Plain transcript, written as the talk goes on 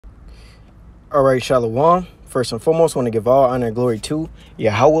All right, Shalom. First and foremost, I want to give all honor and glory to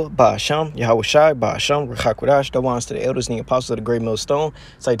Yahweh, Ba'asham, Yahweh Shai, Ba'asham, Rechakudash, Dawans to the elders and the apostles of the great millstone.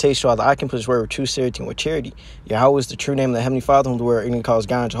 Citation to all the I can put his word with true sincerity and with charity. Yahweh is the true name of the Heavenly Father, whom the word ignorant calls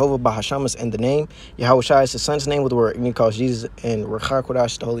God and Jehovah. Ba'asham is in the name. Yahweh Shai is the Son's name, with the word ignorant calls Jesus, and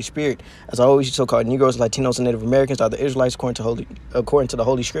Rechakudash, the Holy Spirit. As always, you so-called Negroes, Latinos, and Native Americans are the Israelites according to the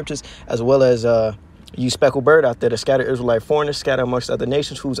Holy Scriptures, as well as you speckled bird out there, the scattered Israelite foreigners scattered amongst other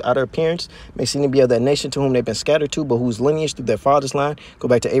nations, whose outer appearance may seem to be of that nation to whom they've been scattered to, but whose lineage through their father's line go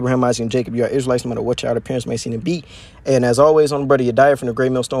back to Abraham, Isaac, and Jacob. You are Israelites, no matter what your outer appearance may seem to be. And as always, I'm brother Yediah from the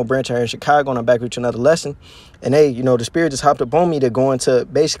Great Millstone Branch out here in Chicago, and I'm back with you another lesson. And hey, you know, the Spirit just hopped up on me to go into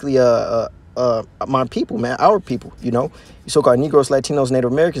basically my people, man, our people, you know, you so-called Negroes, Latinos,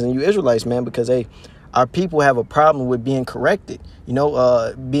 Native Americans, and you Israelites, man, because hey, our people have a problem with being corrected, you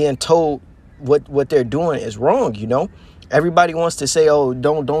know, being told what they're doing is wrong. You know, everybody wants to say, oh,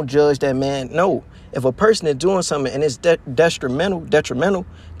 don't judge that man. No, if a person is doing something and it's detrimental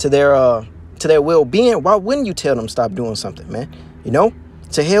to their well-being, why wouldn't you tell them stop doing something, man? You know,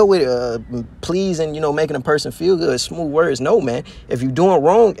 to hell with pleasing, you know, making a person feel good, smooth words. No, man, if you're doing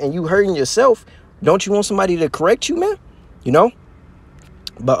wrong and you hurting yourself, don't you want somebody to correct you, man? You know,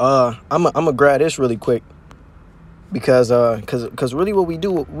 but I'm gonna grab this really quick. Because really what we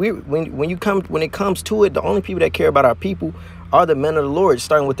do, when it comes to it, the only people that care about our people are the men of the Lord,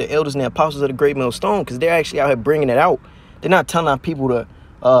 starting with the elders and the apostles of the great millstone, because they're actually out here bringing it out. They're not telling our people to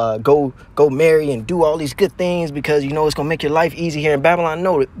go marry and do all these good things because, you know, it's going to make your life easy here in Babylon.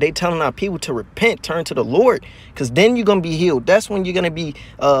 No, they telling our people to repent, turn to the Lord, because then you're going to be healed. That's when you're going to be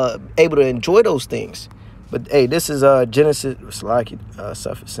able to enjoy those things. But, hey, this is Genesis,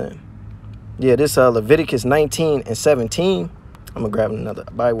 suffer sin. Yeah, this Leviticus 19 and 17. I'm going to grab another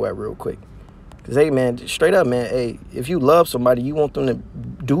Bible app real quick. Because, hey, man, straight up, man, hey, if you love somebody, you want them to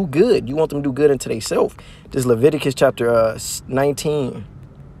do good. You want them to do good into themselves. This Leviticus chapter 19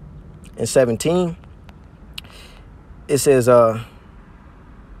 and 17. It says,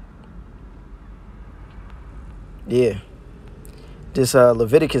 this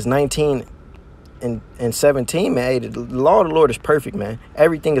Leviticus 19 and 17, man, hey, the law of the Lord is perfect, man.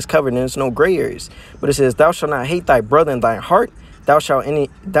 Everything is covered and there's no gray areas. But it says, thou shalt not hate thy brother in thy heart. Thou shalt in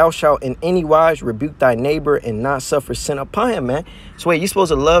any wise rebuke thy neighbor and not suffer sin upon him, man. So wait, you're supposed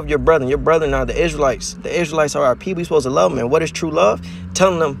to love your brother. Your brother now, the Israelites. The Israelites are our people. You're supposed to love them. And what is true love?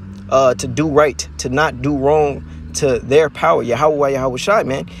 Telling them to do right, to not do wrong to their power. Yahweh Shai,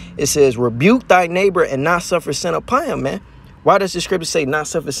 man. It says, rebuke thy neighbor and not suffer sin upon him, man. Why does the scripture say not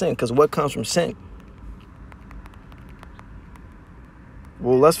suffer sin? Because what comes from sin?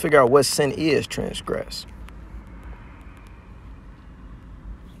 Well, let's figure out what sin is. Transgress.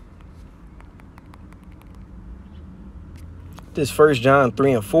 This 1 John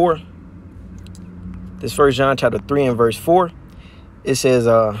 3 and 4. This 1 John chapter 3 and verse 4. It says,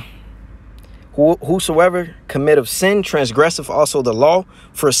 whosoever committeth sin transgresseth also the law,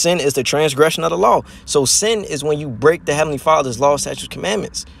 for sin is the transgression of the law. So sin is when you break the Heavenly Father's law, statutes,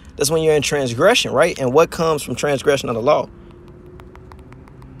 commandments. That's when you're in transgression, right? And what comes from transgression of the law?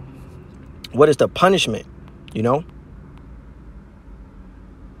 What is the punishment, you know?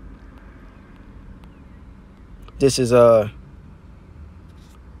 This is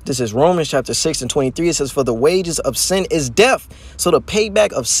Romans chapter 6 and 23. It says, for the wages of sin is death. So the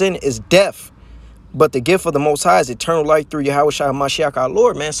payback of sin is death. But the gift of the Most High is eternal life through Yahweh Shai Mashiach our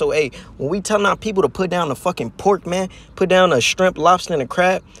Lord, man. So, hey, when we telling our people to put down the fucking pork, man, put down a shrimp, lobster, and a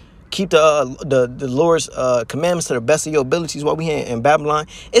crab, keep the Lord's commandments to the best of your abilities while we here in Babylon,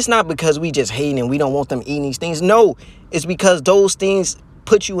 it's not because we just hate and we don't want them eating these things. No, it's because those things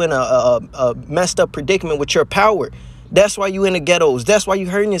put you in a messed up predicament with your power. That's why you in the ghettos. That's why you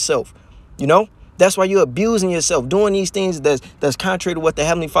hurting yourself, you know? That's why you're abusing yourself, doing these things that's contrary to what the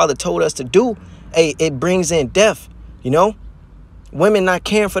Heavenly Father told us to do. Hey, it brings in death, you know? Women not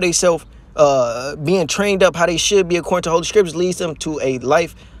caring for themselves, being trained up how they should be according to Holy Scriptures leads them to a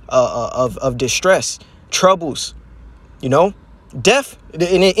life of distress, troubles, you know? Death, and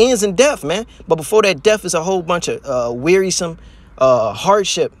it ends in death, man. But before that death is a whole bunch of wearisome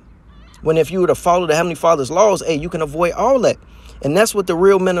hardship. When if you were to follow the Heavenly Father's laws, hey, you can avoid all that. And that's what the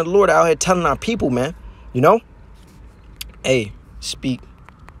real men of the Lord are out here telling our people, man. You know? Hey, speak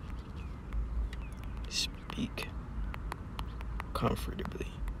comfortably.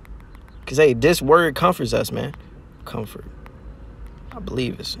 Because, hey, this word comforts us, man. Comfort. I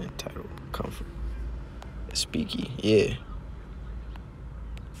believe it's entitled Comfort. Speaky, yeah.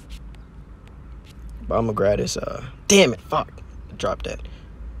 But I'm going to grab this. Damn it, fuck. I dropped that.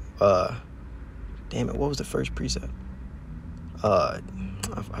 Damn it, what was the first precept? I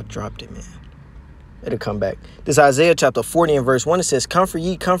dropped it, man. It'll come back. This Isaiah chapter 40 and verse 1. It says, comfort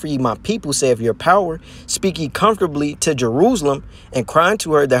ye, my people, say of your power. Speak ye comfortably to Jerusalem, and cry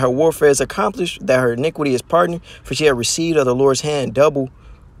unto her that her warfare is accomplished, that her iniquity is pardoned, for she hath received of the Lord's hand double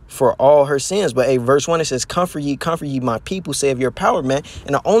for all her sins. But verse 1, it says, comfort ye, my people, say of your power, man.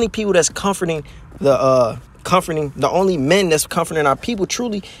 And the only people that's comforting the only men that's comforting our people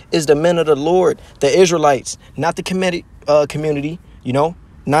truly is the men of the Lord, the Israelites, not the community, you know,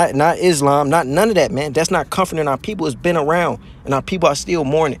 not Islam, not none of that, man. That's not comforting our people. It's been around, and our people are still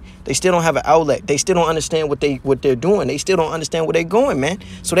mourning. They still don't have an outlet. They still don't understand what they're doing. They still don't understand where they're going, man.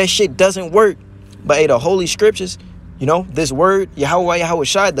 So that shit doesn't work. But hey, the holy scriptures, you know, this word, Yahweh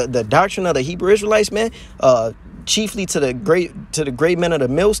Shai, the doctrine of the Hebrew Israelites, man, chiefly to the great men of the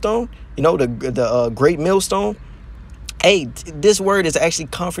millstone, you know, the great millstone. Hey, this word is actually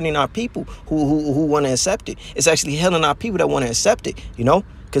comforting our people who want to accept it. It's actually healing our people that want to accept it, you know,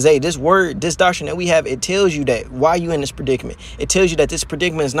 because, hey, this word, this doctrine that we have, it tells you that why you in this predicament. It tells you that this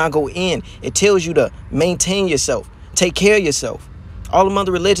predicament is not go in. It tells you to maintain yourself, take care of yourself. All them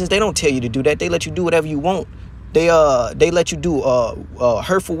other religions, they don't tell you to do that. They let you do whatever you want. They let you do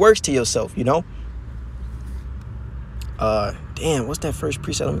hurtful works to yourself, you know. Damn, what's that first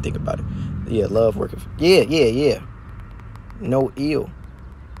precept? Let me think about it. Yeah, love worketh. Yeah. No ill.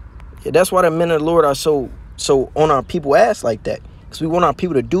 Yeah, that's why the men of the Lord are so on our people ass like that. Because we want our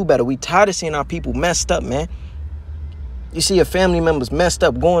people to do better. We tired of seeing our people messed up, man. You see your family members messed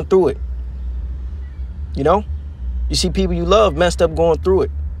up, going through it. You know? You see people you love messed up, going through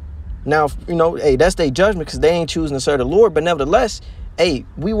it. Now, you know, hey, that's their judgment because they ain't choosing to serve the Lord. But nevertheless, hey,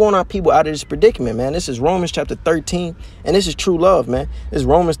 we want our people out of this predicament, man. This is Romans chapter 13, and this is true love, man. This is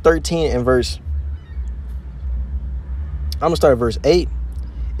Romans 13 and verse... I'm going to start at verse 8.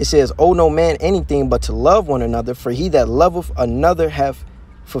 It says, owe no man anything but to love one another, for he that loveth another hath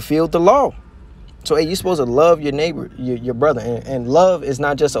fulfilled the law. So, hey, you're supposed to love your neighbor, your brother. And love is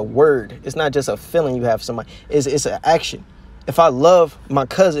not just a word. It's not just a feeling you have for somebody. It's an action. If I love my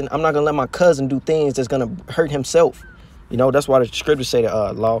cousin, I'm not going to let my cousin do things that's going to hurt himself. You know, that's why the scriptures say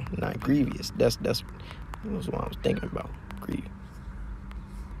that law not grievous. That's what I was thinking about. Grievous.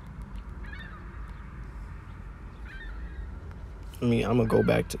 I'm going to go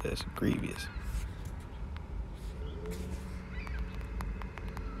back to this. Grievous.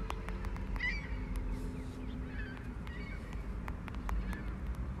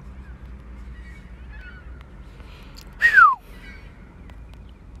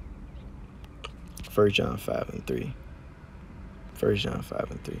 First John 5 and 3. First John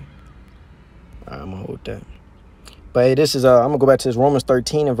 5 and 3. All right, I'm going to hold that. But hey, this is, I'm going to go back to this Romans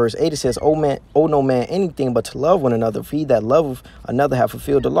 13 and verse 8. It says, owe no man anything but to love one another. For he that loveth another have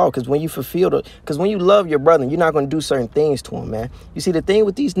fulfilled the law. Because when you love your brother, you're not going to do certain things to him, man. You see, the thing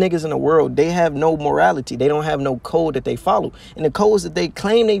with these niggas in the world, they have no morality. They don't have no code that they follow. And the codes that they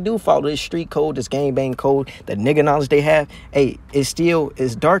claim they do follow, this street code, this gangbang code, the nigga knowledge they have, hey, it still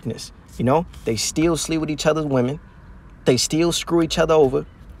is darkness. You know, they still sleep with each other's women. They still screw each other over.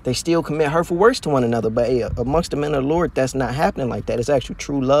 They still commit hurtful works to one another. But hey, amongst the men of the Lord, that's not happening like that. It's actually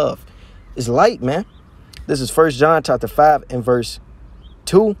true love. It's light, man. This is 1 John chapter 5 and verse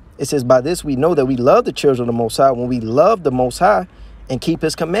 2. It says, by this we know that we love the children of the Most High when we love the Most High and keep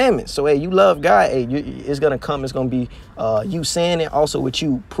his commandments. So, hey, you love God. Hey, it's going to come. It's going to be you saying it, also with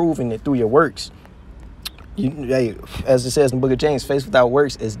you proving it through your works. Hey, as it says in the book of James, faith without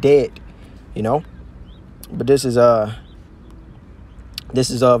works is dead, you know. But this is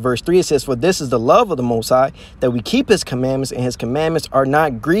verse 3. It says, for this is the love of the Most High, that we keep his commandments, and his commandments are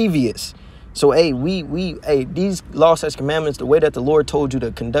not grievous. So, hey, these laws, such commandments, the way that the Lord told you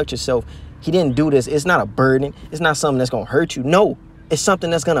to conduct yourself, he didn't do this. It's not a burden. It's not something that's going to hurt you. No, it's something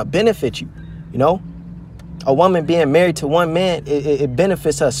that's going to benefit you. You know, a woman being married to one man, it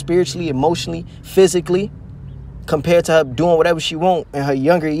benefits her spiritually, emotionally, physically, compared to her doing whatever she wants in her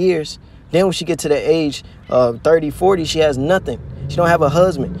younger years. Then when she get to the age of 30, 40, she has nothing. She don't have a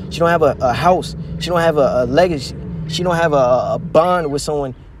husband. She don't have a house. She don't have a legacy. She don't have a bond with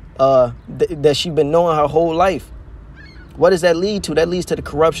someone that she's been knowing her whole life. What does that lead to? That leads to the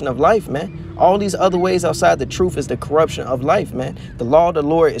corruption of life, man. All these other ways outside the truth is the corruption of life, man. The law of the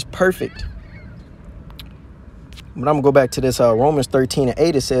Lord is perfect. But I'm going to go back to this Romans 13 and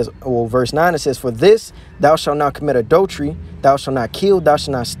 8. It says, well, verse 9, it says, for this, thou shalt not commit adultery, thou shalt not kill, thou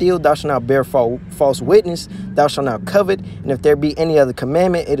shalt not steal, thou shalt not bear false witness, thou shalt not covet. And if there be any other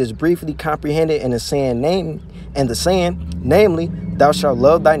commandment, it is briefly comprehended in the saying, namely, thou shalt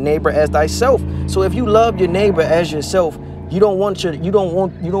love thy neighbor as thyself. So if you love your neighbor as yourself, you're not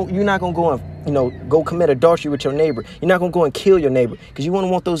going to go and, go commit adultery with your neighbor. You're not going to go and kill your neighbor because you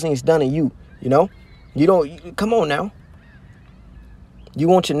wouldn't want those things done to you, you know? You don't, come on now. You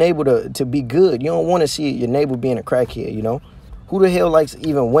want your neighbor to be good. You don't want to see your neighbor being a crackhead, you know? Who the hell likes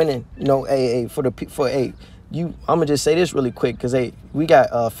even winning, you know, I'm gonna just say this really quick, because we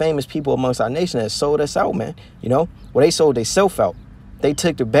got famous people amongst our nation that sold us out, man, you know? Well, they sold themselves out. They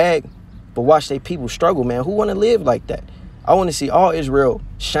took the bag, but watch their people struggle, man. Who want to live like that? I want to see all Israel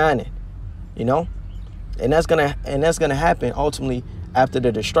shining, you know? And that's gonna happen ultimately after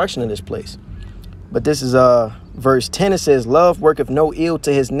the destruction of this place. But this is verse 10. It says, love worketh no ill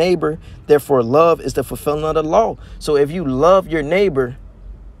to his neighbor. Therefore, love is the fulfillment of the law. So if you love your neighbor,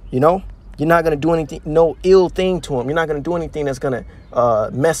 you know, you're not going to do anything, no ill thing to him. You're not going to do anything that's going to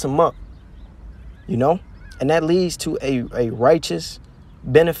mess him up, you know. And that leads to a righteous,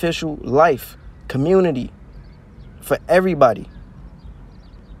 beneficial life, community for everybody.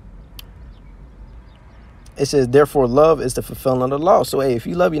 It says, therefore, love is the fulfillment of the law. So, hey, if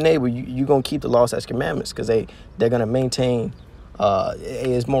you love your neighbor, you're going to keep the laws as commandments, because they're going to maintain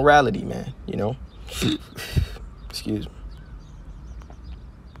his morality, man, you know. Excuse me.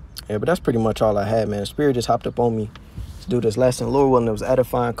 Yeah, but that's pretty much all I had, man. Spirit just hopped up on me to do this lesson. Lord willing, it was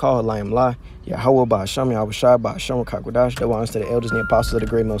edifying. Call Liam La. Yahweh Ba'asham, Yahweh Shai Ba'asham, Kakwadash. That was to the elders and the apostles of the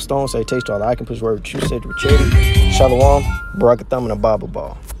great millstone. So he takes to all I can put his word with true, said with charity. Shalom, Barakatham, and a Bible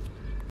ball.